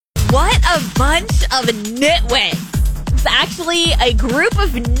What a bunch of nitwits. It's actually a group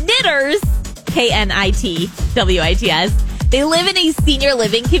of knitters, Knitwits. They live in a senior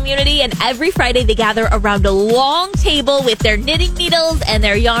living community, and every Friday they gather around a long table with their knitting needles and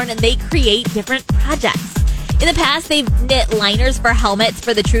their yarn, and they create different projects. In the past, they've knit liners for helmets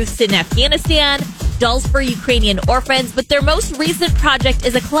for the troops in Afghanistan, dolls for Ukrainian orphans, but their most recent project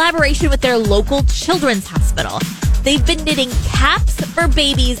is a collaboration with their local children's hospital. They've been knitting caps for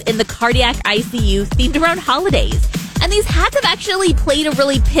babies in the cardiac ICU themed around holidays. And these hats have actually played a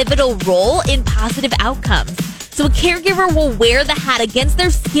really pivotal role in positive outcomes. So a caregiver will wear the hat against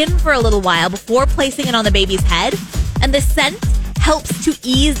their skin for a little while before placing it on the baby's head. And the scent helps to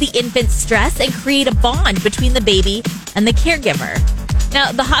ease the infant's stress and create a bond between the baby and the caregiver.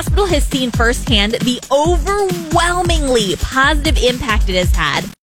 Now, the hospital has seen firsthand the overwhelmingly positive impact it has had